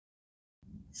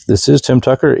This is Tim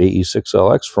Tucker,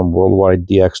 AE6LX from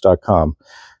WorldwideDX.com.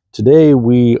 Today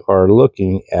we are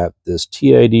looking at this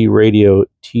TIDRADIO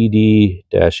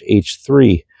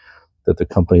TD-H3 that the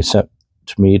company sent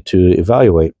to me to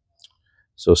evaluate.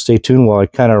 So stay tuned while I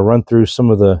kind of run through some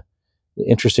of the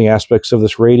interesting aspects of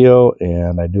this radio,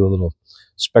 and I do a little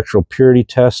spectral purity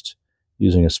test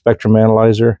using a spectrum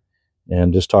analyzer,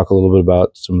 and just talk a little bit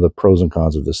about some of the pros and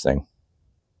cons of this thing.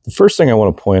 The first thing I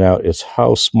want to point out is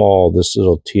how small this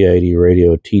little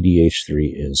TIDRADIO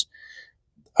TD-H3 is.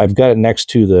 I've got it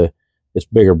next to its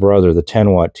bigger brother, the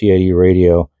 10-watt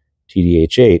TIDRADIO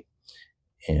TD-H8,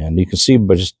 and you can see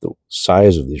by just the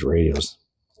size of these radios,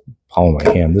 palm of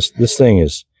my hand, this thing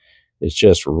is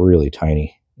just really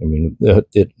tiny. I mean, the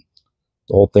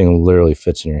whole thing literally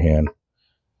fits in your hand,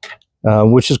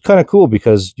 which is kind of cool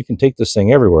because you can take this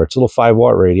thing everywhere. It's a little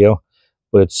 5-watt radio,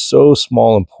 but it's so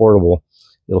small and portable.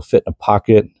 It'll fit in a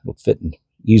pocket. It'll fit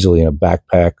easily in a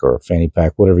backpack or a fanny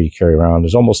pack, whatever you carry around.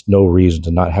 There's almost no reason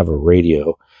to not have a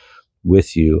radio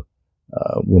with you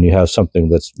when you have something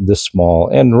that's this small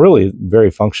and really very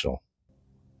functional.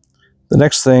 The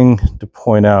next thing to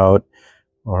point out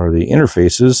are the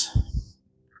interfaces.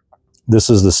 This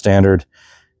is the standard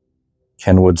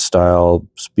Kenwood style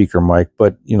speaker mic,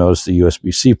 but you notice the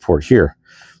USB-C port here.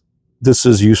 This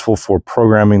is useful for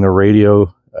programming the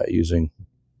radio using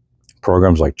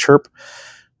programs like Chirp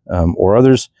or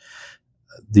others.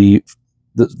 The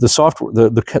software,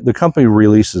 the company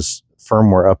releases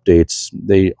firmware updates.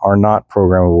 They are not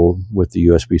programmable with the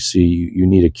USB-C. You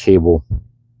need a cable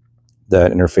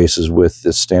that interfaces with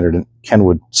this standard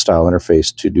Kenwood style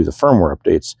interface to do the firmware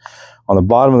updates. On the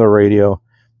bottom of the radio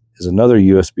is another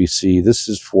USB-C. This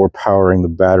is for powering the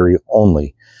battery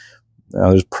only.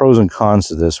 Now there's pros and cons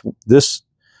to this. This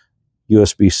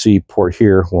USB-C port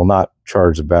here will not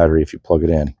charge the battery if you plug it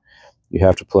in. You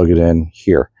have to plug it in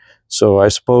here. So I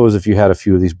suppose if you had a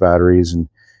few of these batteries and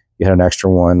you had an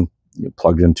extra one, you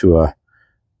plugged into a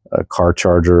car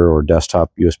charger or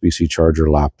desktop USB-C charger,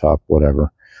 laptop,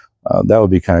 whatever, that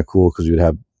would be kind of cool because you'd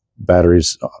have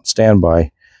batteries on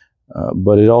standby.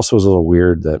 But it also is a little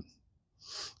weird that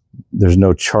there's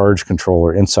no charge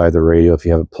controller inside the radio if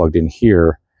you have it plugged in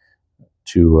here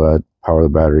to power the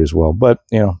battery as well. But,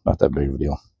 you know, not that big of a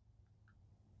deal.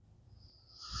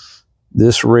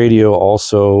 This radio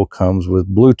also comes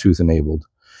with Bluetooth enabled.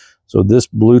 So this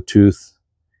Bluetooth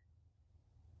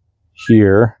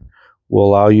here will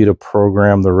allow you to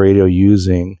program the radio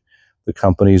using the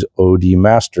company's OD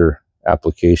Master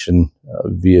application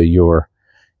via your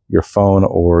phone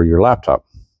or your laptop.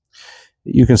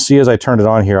 You can see as I turned it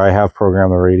on here, I have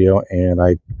programmed the radio and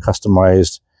I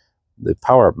customized the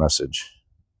power-up message,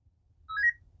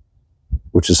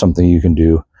 which is something you can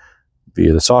do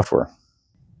via the software.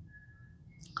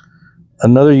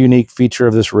 Another unique feature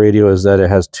of this radio is that it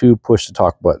has 2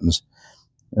 push-to-talk buttons,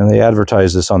 and they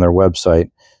advertise this on their website.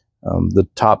 The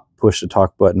top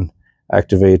push-to-talk button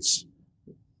activates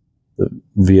the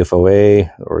VFOA,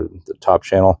 or the top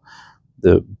channel.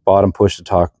 The bottom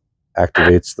push-to-talk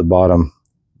activates the bottom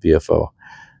VFO.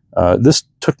 This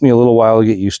took me a little while to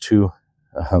get used to,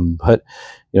 but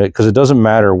you know, because it doesn't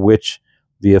matter which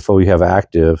VFO you have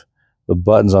active, the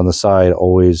buttons on the side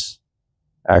always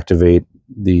activate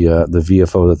the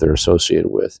VFO that they're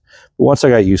associated with. But once I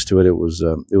got used to it, it was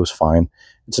fine.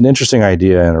 It's an interesting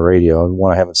idea in a radio,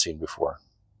 one I haven't seen before.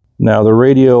 Now the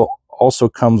radio also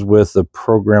comes with a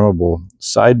programmable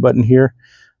side button here.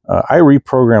 I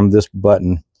reprogrammed this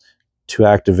button to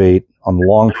activate on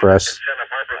long press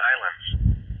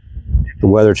the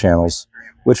weather channels,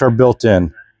 which are built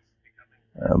in.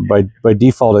 By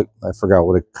default, I forgot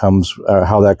what it comes,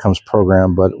 how that comes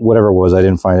programmed, but whatever it was, I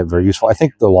didn't find it very useful. I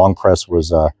think the long press was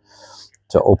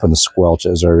to open the squelch,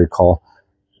 as I recall.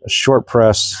 A short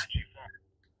press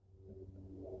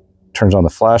turns on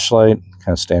the flashlight,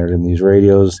 kind of standard in these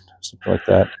radios, something like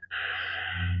that.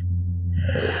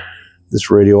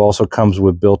 This radio also comes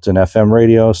with built-in FM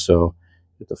radio, so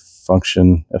get the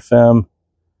function FM.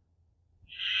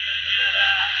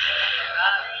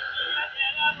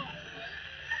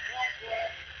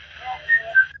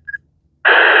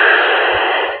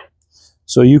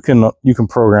 So you can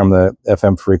program the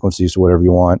FM frequencies to whatever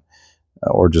you want,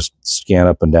 or just scan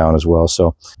up and down as well.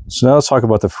 So now let's talk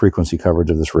about the frequency coverage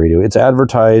of this radio. It's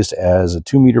advertised as a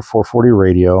 2-meter 440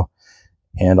 radio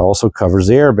and also covers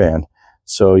the air band.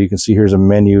 So you can see here's a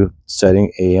menu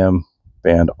setting, AM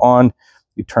band on.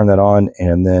 You turn that on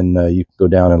and then you can go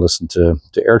down and listen to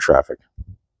air traffic.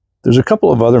 There's a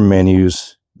couple of other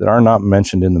menus that are not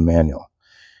mentioned in the manual.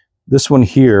 This one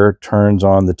here turns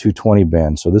on the 220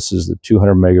 band. So this is the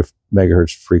 200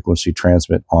 megahertz frequency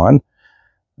transmit on.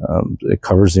 It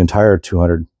covers the entire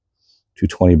 200,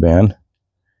 220 band.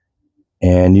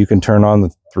 And you can turn on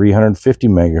the 350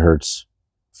 megahertz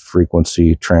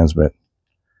frequency transmit.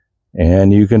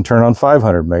 And you can turn on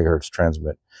 500 megahertz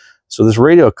transmit. So this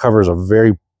radio covers a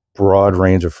very broad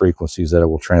range of frequencies that it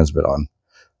will transmit on.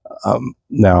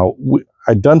 Now,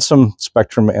 I've done some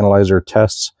spectrum analyzer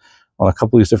tests on a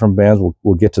couple of these different bands.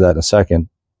 We'll get to that in a second.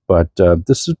 But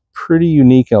this is pretty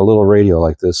unique in a little radio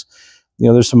like this. You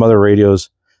know, there's some other radios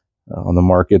on the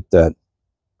market that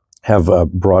have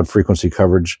broad frequency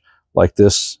coverage like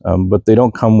this, but they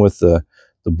don't come with the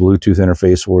Bluetooth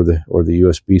interface or the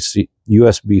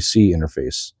USB-C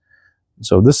interface.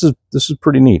 So this is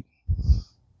pretty neat.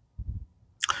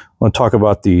 I want to talk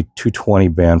about the 220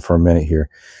 band for a minute here.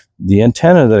 The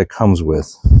antenna that it comes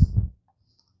with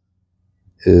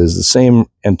is the same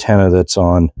antenna that's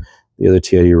on the other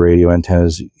TID radio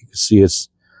antennas. You can see it's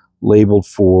labeled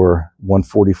for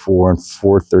 144 and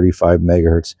 435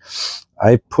 megahertz.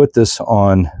 I put this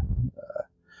on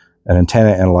an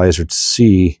antenna analyzer to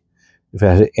see if it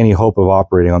had any hope of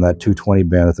operating on that 220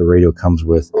 band that the radio comes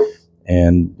with,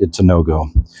 and it's a no-go.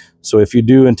 So if you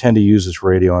do intend to use this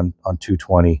radio on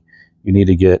 220, you need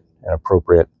to get an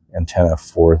appropriate antenna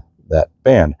for that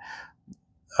band.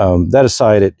 That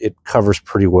aside, it covers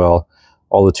pretty well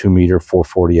all the 2 meter,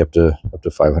 440 up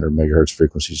to 500 megahertz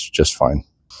frequencies just fine.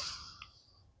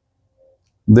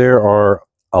 There are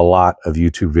a lot of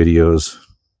YouTube videos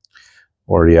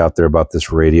already out there about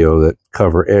this radio that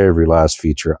cover every last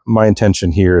feature. My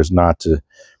intention here is not to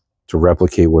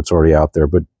replicate what's already out there,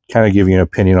 but kind of give you an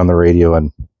opinion on the radio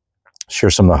and share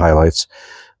some of the highlights.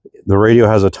 The radio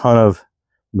has a ton of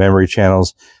memory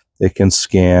channels. It can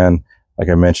scan, like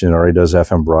I mentioned, it already does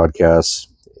FM broadcasts,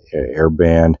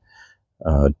 airband,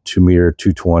 2 meter,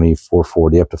 220,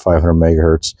 440, up to 500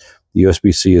 megahertz. The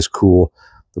USB-C is cool.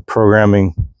 The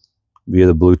programming via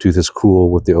the Bluetooth is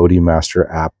cool with the OD Master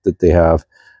app that they have.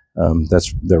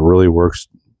 That really works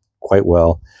quite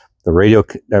well.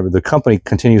 The company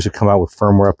continues to come out with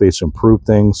firmware updates to improve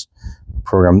things.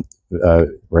 Program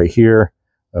right here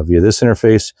via this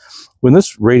interface. When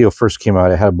this radio first came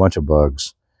out, it had a bunch of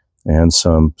bugs and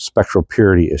some spectral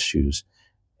purity issues.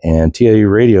 And TID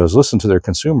radios listened to their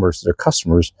consumers, their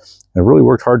customers, and really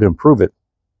worked hard to improve it.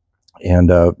 And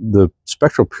the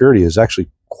spectral purity is actually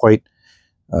quite,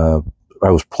 I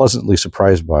was pleasantly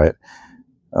surprised by it.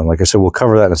 Like I said, we'll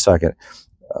cover that in a second.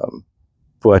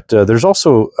 But there's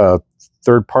also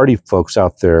third-party folks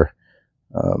out there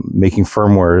making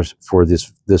firmware for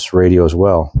this radio as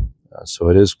well. So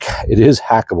it is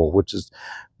hackable, which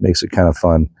makes it kind of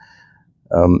fun.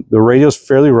 The radio is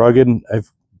fairly rugged.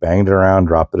 I've banged it around,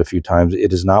 dropped it a few times.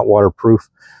 It is not waterproof,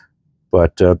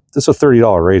 but this is a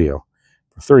 $30 radio.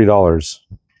 For $30,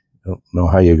 I don't know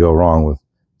how you go wrong with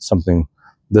something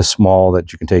this small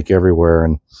that you can take everywhere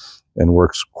and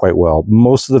works quite well.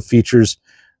 Most of the features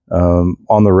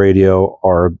on the radio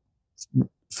are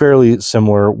fairly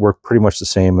similar, work pretty much the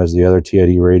same as the other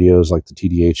TID radios like the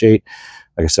TD-H3.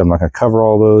 Like I said, I'm not going to cover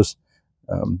all those,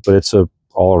 but it's a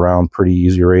all-around pretty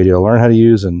easy radio to learn how to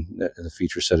use, and the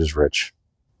feature set is rich.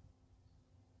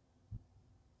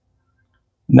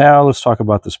 Now let's talk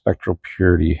about the spectral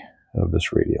purity of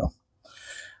this radio.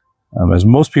 As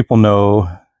most people know,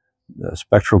 the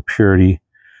spectral purity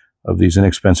of these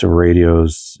inexpensive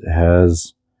radios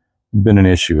has been an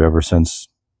issue ever since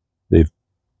they've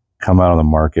come out on the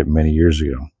market many years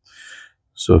ago.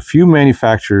 So a few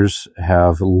manufacturers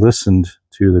have listened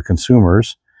to the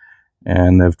consumers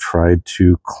and have tried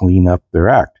to clean up their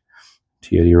act.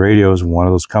 TID Radio is one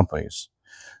of those companies.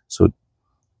 So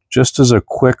just as a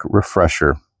quick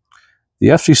refresher, the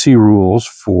FCC rules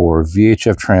for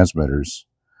VHF transmitters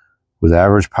with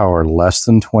average power less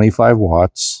than 25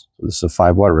 watts, so this is a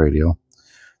 5-watt radio,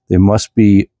 they must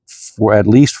be for at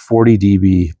least 40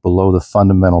 dB below the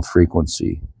fundamental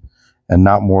frequency and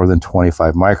not more than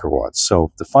 25 microwatts.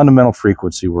 So the fundamental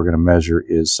frequency we're going to measure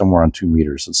is somewhere on 2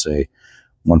 meters, let's say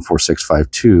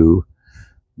 14652.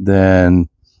 Then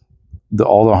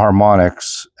all the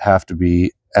harmonics have to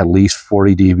be at least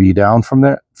 40 dB down from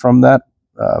that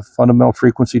fundamental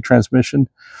frequency transmission,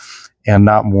 and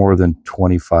not more than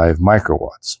 25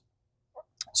 microwatts.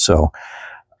 So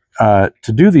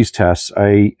to do these tests,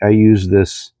 I use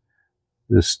this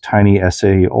tiny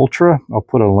SA Ultra. I'll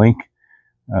put a link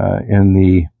in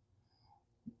the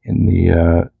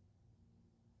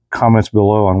comments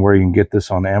below on where you can get this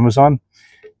on Amazon.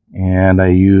 And I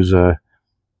use a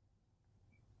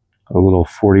little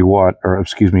 40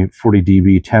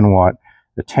 dB 10 watt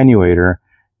attenuator,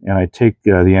 and I take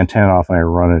the antenna off and I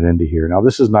run it into here. Now,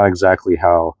 this is not exactly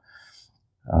how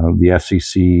the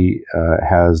FCC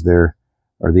has their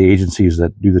or the agencies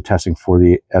that do the testing for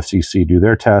the FCC do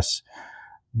their tests,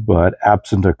 but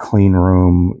absent a clean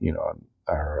room,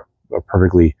 or a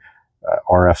perfectly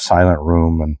RF silent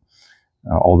room and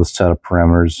all the setup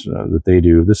parameters that they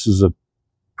do, this is a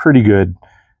pretty good,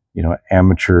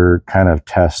 amateur kind of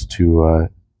test to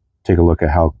take a look at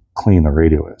how clean the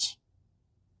radio is.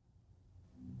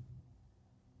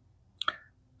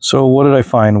 So what did I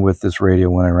find with this radio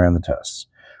when I ran the tests?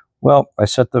 Well, I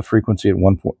set the frequency at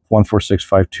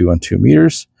 14652 on 2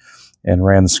 meters and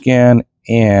ran the scan,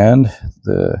 and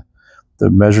the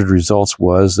measured results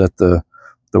was that the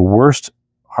worst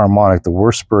harmonic, the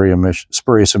worst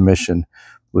spurious emission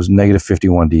was negative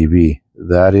 51 dB.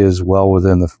 That is well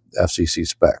within the FCC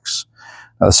specs.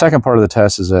 Now, the second part of the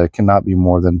test is that it cannot be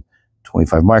more than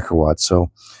 25 microwatts.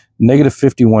 So negative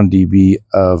 51 dB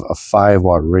of a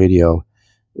 5-watt radio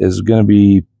is going to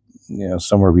be,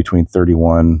 somewhere between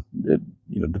 31,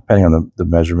 depending on the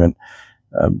measurement,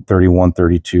 31,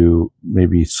 32,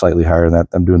 maybe slightly higher than that.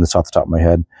 I'm doing this off the top of my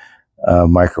head,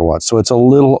 microwatts. So it's a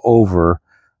little over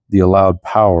the allowed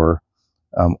power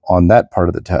on that part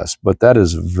of the test, but that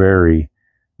is very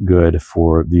good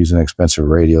for these inexpensive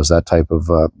radios, that type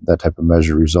of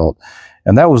measure result.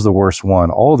 And that was the worst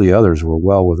one. All the others were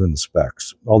well within the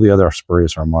specs. All the other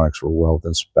spurious harmonics were well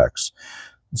within specs.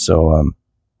 So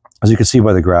as you can see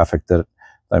by the graphic that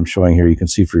I'm showing here, you can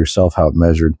see for yourself how it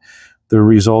measured. The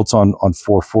results on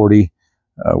 440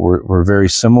 were very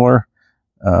similar.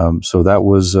 So that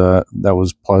was a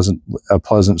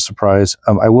pleasant surprise.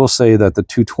 I will say that the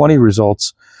 220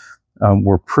 results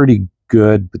were pretty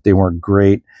good, but they weren't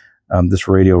great. This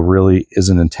radio really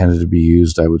isn't intended to be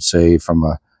used, I would say, from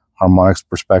a harmonics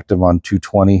perspective on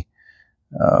 220.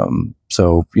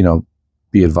 So,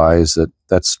 be advised that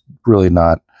that's really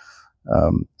not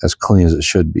as clean as it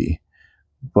should be.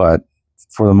 But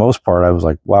for the most part, I was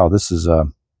like, wow, this is a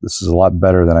lot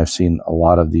better than I've seen a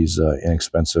lot of these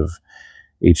inexpensive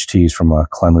HTs from a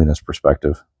cleanliness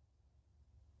perspective.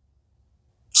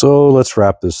 So let's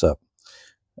wrap this up.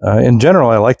 In general,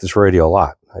 I like this radio a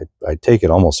lot. I take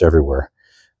it almost everywhere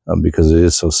because it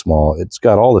is so small. It's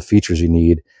got all the features you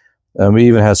need. It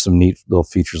even has some neat little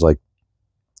features like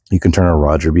you can turn a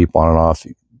Roger beep on and off.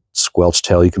 Squelch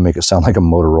tail, you can make it sound like a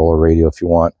Motorola radio if you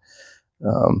want.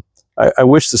 I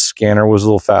wish the scanner was a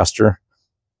little faster.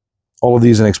 All of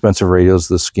these inexpensive radios,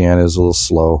 the scan is a little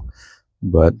slow,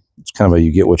 but it's kind of a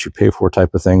you get what you pay for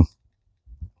type of thing.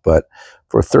 But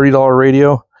for a $30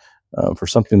 radio, for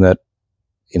something that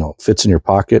fits in your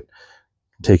pocket,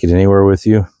 take it anywhere with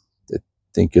you, I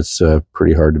think it's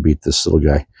pretty hard to beat this little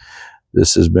guy.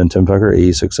 This has been Tim Tucker,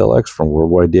 AE6LX from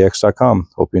worldwidedx.com.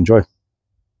 Hope you enjoy.